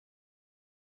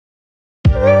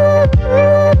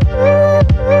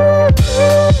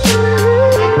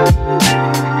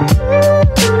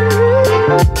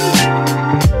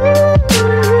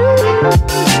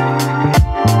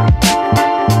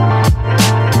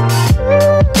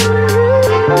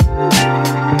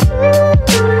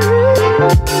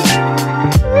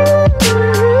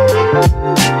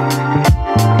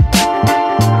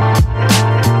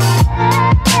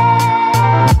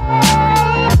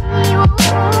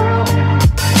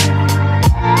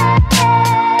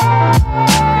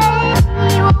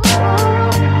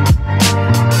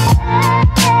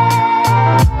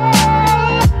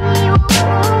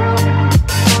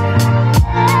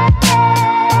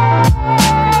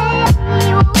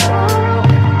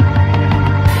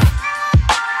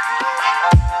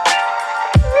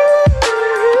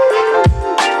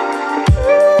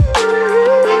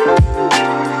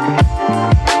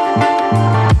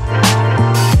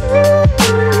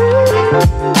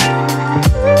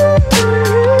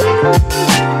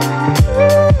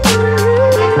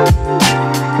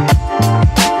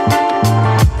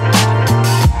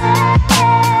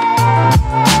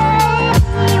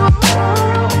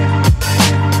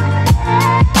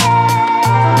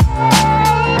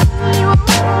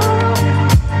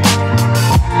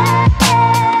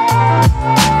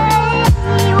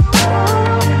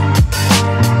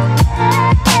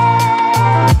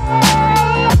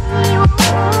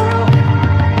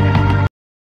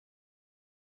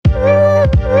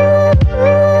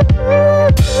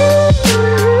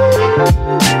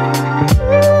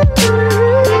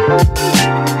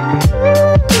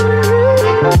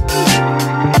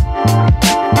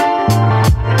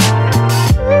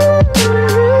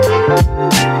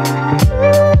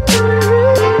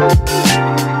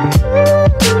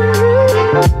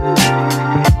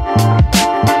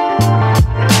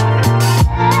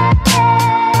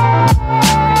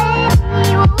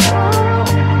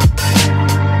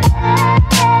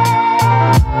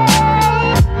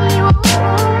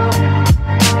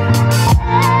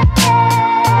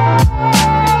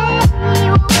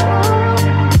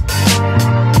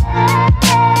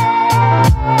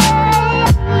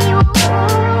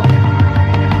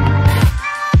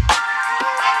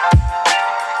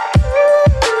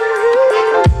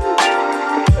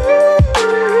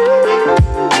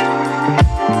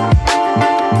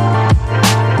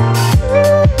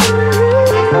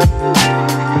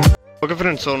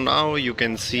Friends, so now you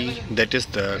can see that is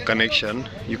the connection.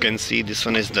 You can see this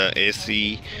one is the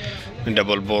AC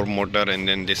double bore motor, and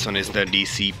then this one is the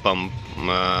DC pump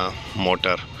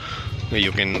motor.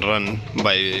 You can run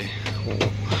by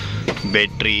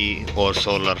battery or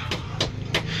solar.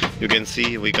 You can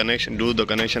see we do the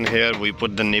connection here. We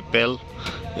put the nipple,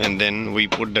 and then we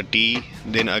put the T,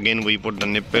 then again we put the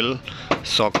nipple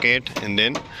socket, and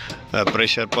then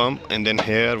pressure pump, and then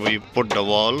here we put the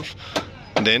valve,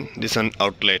 then this one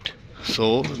outlet.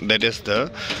 So that is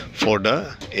the for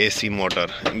the AC motor.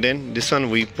 And then this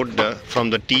one we put the from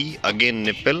the T again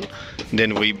nipple,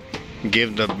 then we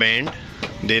give the band,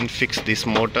 then fix this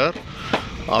motor.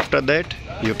 After that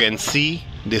you can see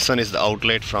this one is the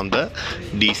outlet from the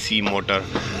DC motor.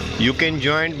 You can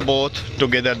join both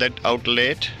together, that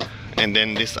outlet and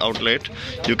then this outlet.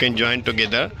 You can join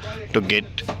together to get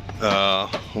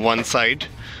one side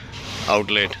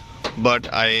outlet, but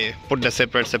I put the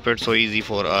separate so easy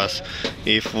for us.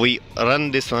 If we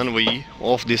run this one, we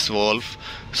off this valve,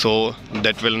 so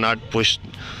that will not push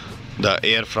the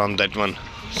air from that one.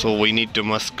 So we need to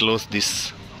must close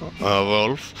this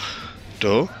valve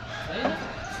to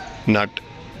not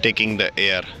taking the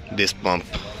air, this pump.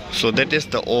 So that is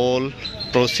the all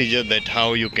procedure, that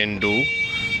how you can do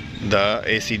the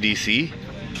AC/DC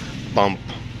pump.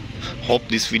 Hope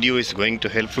this video is going to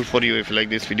helpful for you. If you like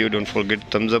this video, don't forget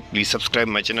thumbs up. Please subscribe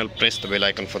my channel, press the bell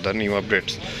icon for the new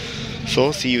updates.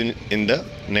 So see you in the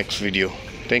next video.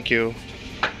 Thank you.